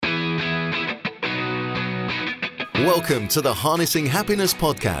Welcome to the Harnessing Happiness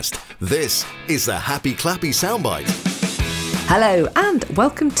podcast. This is the Happy Clappy Soundbite. Hello and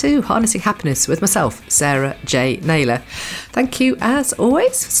welcome to Harnessing Happiness with myself, Sarah J. Naylor. Thank you as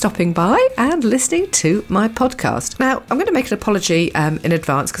always for stopping by and listening to my podcast. Now, I'm going to make an apology in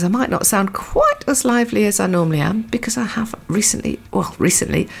advance because I might not sound quite as lively as I normally am because I have recently,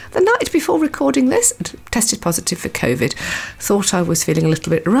 the night before recording this, tested positive for COVID. Thought I was feeling a little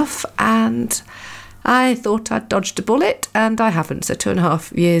bit rough and I thought I'd dodged a bullet and I haven't. So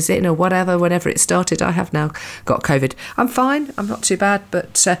 2.5 years in or whenever it started, I have now got COVID. I'm fine, I'm not too bad,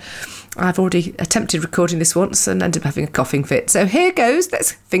 but I've already attempted recording this once and ended up having a coughing fit. So here goes,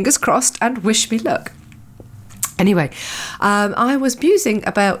 let's fingers crossed and wish me luck. Anyway, I was musing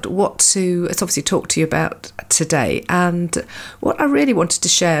about what to obviously talk to you about today, and what I really wanted to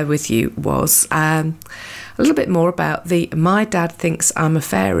share with you was a little bit more about the My Dad Thinks I'm a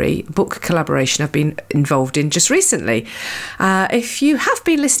Fairy book collaboration I've been involved in just recently. If you have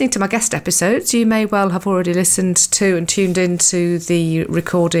been listening to my guest episodes, you may well have already listened to and tuned into the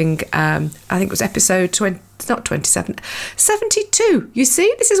recording, I think it was episode 72. You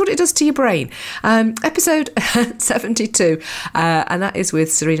see, this is what it does to your brain. Episode 72, and that is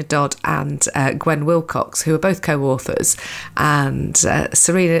with Serena Dodd and Gwen Wilcox, who are both co-authors. And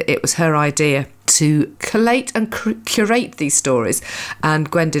Serena, it was her idea to collate and curate these stories, and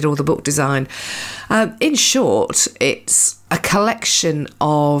Gwen did all the book design. In short, it's a collection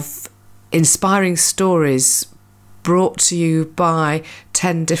of inspiring stories brought to you by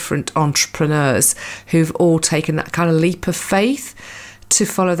 10 different entrepreneurs who've all taken that kind of leap of faith to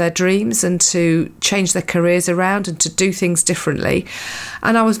follow their dreams and to change their careers around and to do things differently.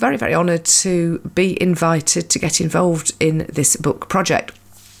 And I was very, very honoured to be invited to get involved in this book project.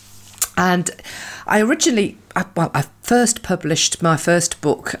 And I first published my first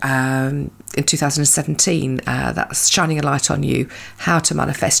book in 2017. That's Shining a Light on You, How to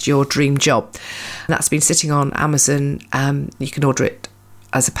Manifest Your Dream Job. And that's been sitting on Amazon. You can order it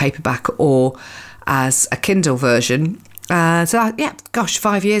as a paperback or as a Kindle version.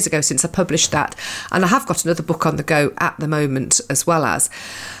 5 years ago since I published that. And I have got another book on the go at the moment as well as.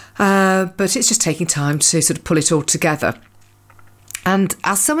 But it's just taking time to sort of pull it all together. And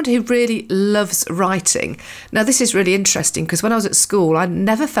as someone who really loves writing, now this is really interesting because when I was at school, I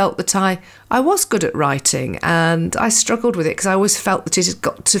never felt that I was good at writing, and I struggled with it because I always felt that it had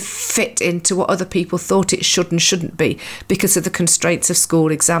got to fit into what other people thought it should and shouldn't be because of the constraints of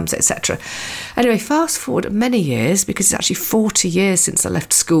school, exams, etc. Anyway, fast forward many years, because it's actually 40 years since I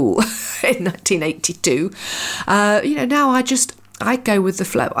left school in 1982. Now I go with the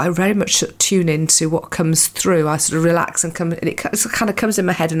flow. I very much sort of tune into what comes through. I sort of relax and it kind of comes in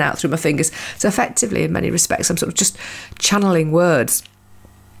my head and out through my fingers. So effectively, in many respects, I'm sort of just channeling words,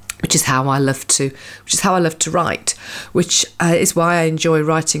 which is how I love to write, which is why I enjoy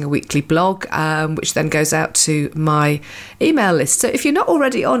writing a weekly blog, which then goes out to my email list. So if you're not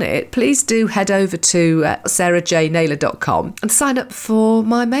already on it, please do head over to sarahjnaylor.com and sign up for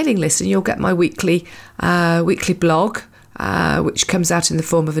my mailing list, and you'll get my weekly blog, which comes out in the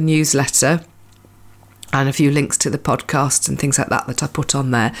form of a newsletter and a few links to the podcasts and things like that I put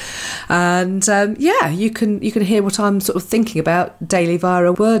on there. And you can hear what I'm sort of thinking about daily via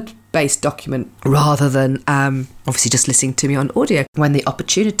a word-based document rather than obviously just listening to me on audio. When the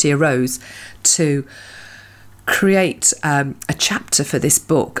opportunity arose to create a chapter for this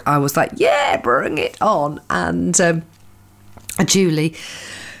book, I was like, yeah, bring it on. And I duly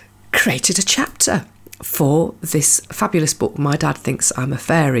created a chapter for this fabulous book, My Dad Thinks I'm a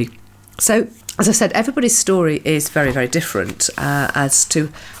Fairy. So, as I said, everybody's story is very, very different as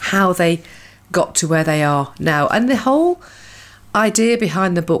to how they got to where they are now. And the whole idea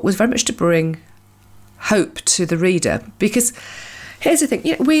behind the book was very much to bring hope to the reader, because here's the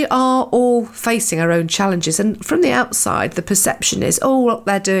thing, we are all facing our own challenges, and from the outside, the perception is, oh, look,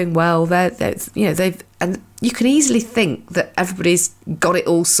 they're doing well. And you can easily think that everybody's got it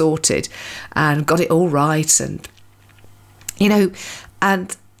all sorted and got it all right, and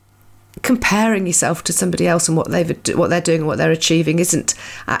and comparing yourself to somebody else and what they're doing and what they're achieving isn't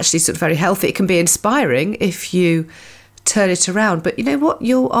actually sort of very healthy. It can be inspiring if you turn it around, but you know what?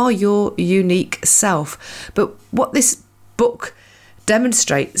 You are your unique self. But what this book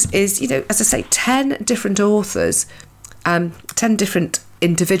demonstrates is, as I say, 10 different authors, 10 different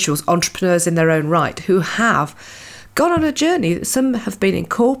individuals, entrepreneurs in their own right, who have gone on a journey. Some have been in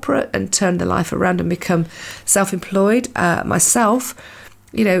corporate and turned their life around and become self-employed. Myself,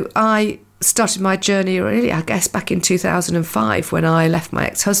 I started my journey really, I guess, back in 2005 when I left my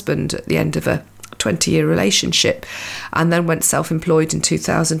ex-husband at the end of a 20-year relationship and then went self-employed in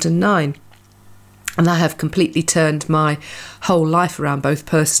 2009. And I have completely turned my whole life around, both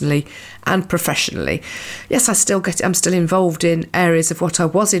personally and professionally. Yes, I'm still involved in areas of what I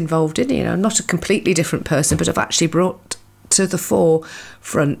was involved in. I'm not a completely different person, but I've actually brought to the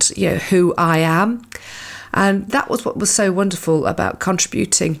forefront, who I am. And that was what was so wonderful about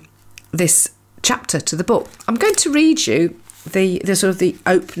contributing this chapter to the book. I'm going to read you the sort of the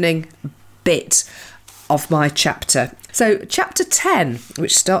opening bit of my chapter. So chapter 10,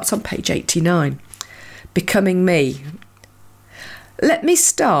 which starts on page 89. Becoming me. Let me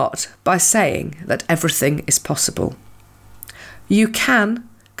start by saying that everything is possible. You can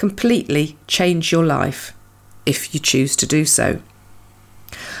completely change your life if you choose to do so.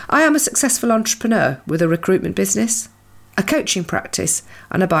 I am a successful entrepreneur with a recruitment business, a coaching practice,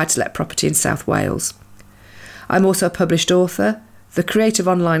 and a buy-to-let property in South Wales. I'm also a published author, the creator of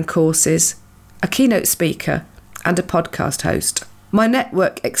online courses, a keynote speaker, and a podcast host. My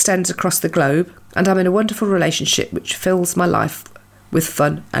network extends across the globe, and I'm in a wonderful relationship which fills my life with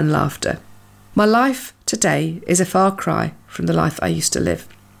fun and laughter. My life today is a far cry from the life I used to live.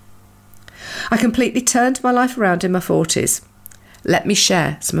 I completely turned my life around in my 40s. Let me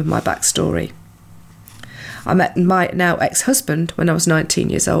share some of my backstory. I met my now ex-husband when I was 19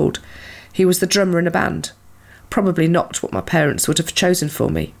 years old. He was the drummer in a band. Probably not what my parents would have chosen for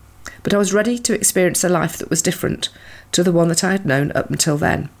me, but I was ready to experience a life that was different to the one that I had known up until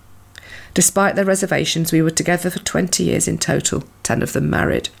then. Despite their reservations, we were together for 20 years in total, 10 of them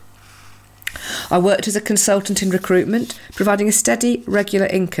married. I worked as a consultant in recruitment, providing a steady, regular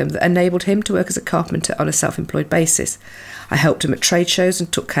income that enabled him to work as a carpenter on a self-employed basis. I helped him at trade shows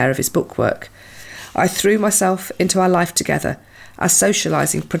and took care of his bookwork. I threw myself into our life together, as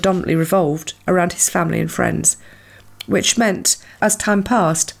socialising predominantly revolved around his family and friends, which meant, as time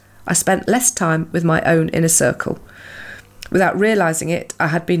passed, I spent less time with my own inner circle. Without realising it, I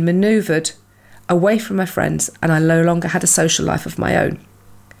had been manoeuvred away from my friends, and I no longer had a social life of my own.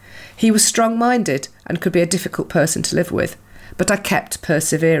 He was strong-minded and could be a difficult person to live with, but I kept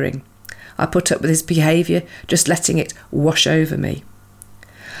persevering. I put up with his behaviour, just letting it wash over me.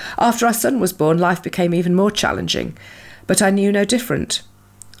 After our son was born, life became even more challenging, but I knew no different.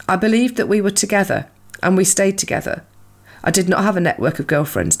 I believed that we were together, and we stayed together. I did not have a network of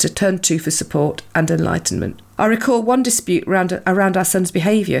girlfriends to turn to for support and enlightenment. I recall one dispute around our son's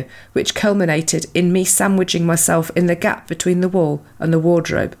behaviour, which culminated in me sandwiching myself in the gap between the wall and the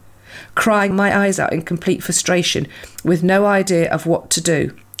wardrobe, crying my eyes out in complete frustration with no idea of what to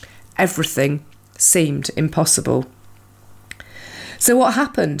do. Everything seemed impossible. So what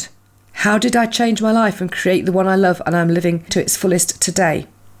happened? How did I change my life and create the one I love and I'm living to its fullest today?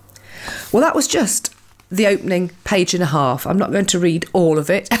 Well, that was just the opening page and a half. I'm not going to read all of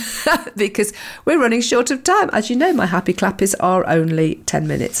it because we're running short of time. As you know, my happy clappers are only 10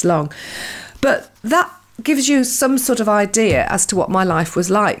 minutes long. But that gives you some sort of idea as to what my life was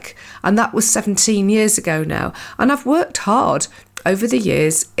like. And that was 17 years ago now. And I've worked hard over the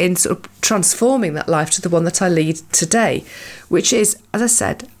years in sort of transforming that life to the one that I lead today, which is, as I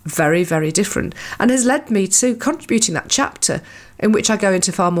said, very, very different, and has led me to contributing that chapter in which I go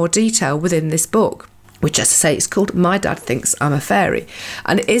into far more detail within this book, which, as I say, is called My Dad Thinks I'm a Fairy,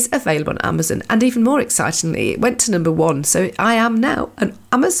 and it is available on Amazon. And even more excitingly, it went to #1, so I am now an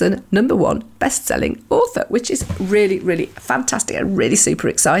Amazon #1 best-selling author, which is really, really fantastic and really super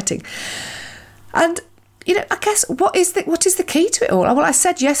exciting. And I guess what is the key to it all? Well, I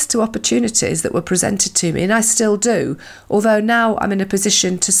said yes to opportunities that were presented to me, and I still do, although now I'm in a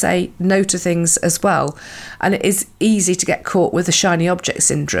position to say no to things as well. And it is easy to get caught with the shiny object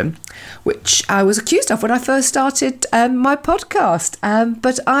syndrome, which I was accused of when I first started my podcast.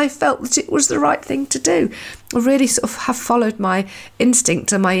 But I felt that it was the right thing to do. I really sort of have followed my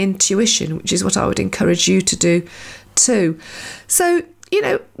instinct and my intuition, which is what I would encourage you to do too. So,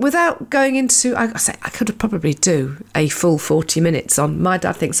 without going into, I could probably do a full 40 minutes on My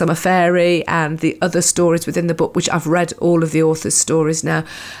Dad Thinks I'm a Fairy and the other stories within the book, which I've read all of the author's stories now,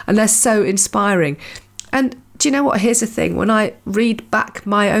 and they're so inspiring. And do you know what? Here's the thing. When I read back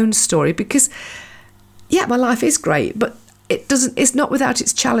my own story, because, my life is great, but it's not without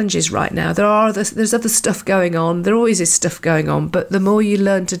its challenges right now. There's other stuff going on. There always is stuff going on, but the more you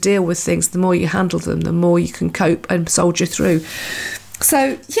learn to deal with things, the more you handle them, the more you can cope and soldier through.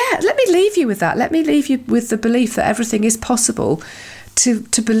 So, let me leave you with that. Let me leave you with the belief that everything is possible,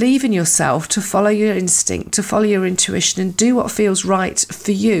 to believe in yourself, to follow your instinct, to follow your intuition and do what feels right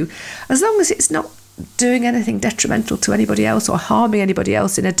for you, as long as it's not doing anything detrimental to anybody else or harming anybody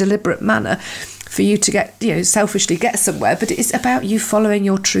else in a deliberate manner for you to get, selfishly get somewhere. But it's about you following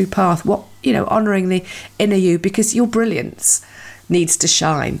your true path, honouring the inner you, because your brilliance needs to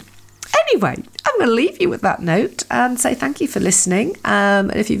shine. Anyway, I'm going to leave you with that note and say thank you for listening.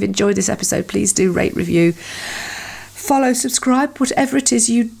 And if you've enjoyed this episode, please do rate, review, follow, subscribe, whatever it is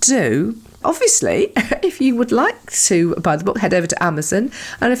you do. Obviously, if you would like to buy the book, head over to Amazon.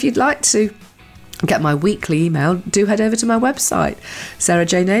 And if you'd like to get my weekly email, do head over to my website,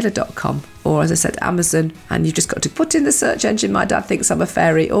 sarahjnaylor.com, or as I said, Amazon, and you've just got to put in the search engine, My Dad Thinks I'm a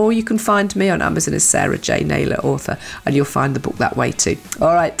Fairy, or you can find me on Amazon as Sarah J. Naylor, author, and you'll find the book that way too.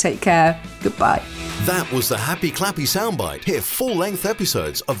 All right, take care. Goodbye. That was the Happy Clappy Soundbite. Hear full-length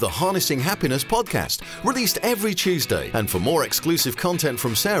episodes of the Harnessing Happiness podcast, released every Tuesday. And for more exclusive content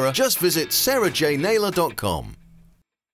from Sarah, just visit sarahjnaylor.com.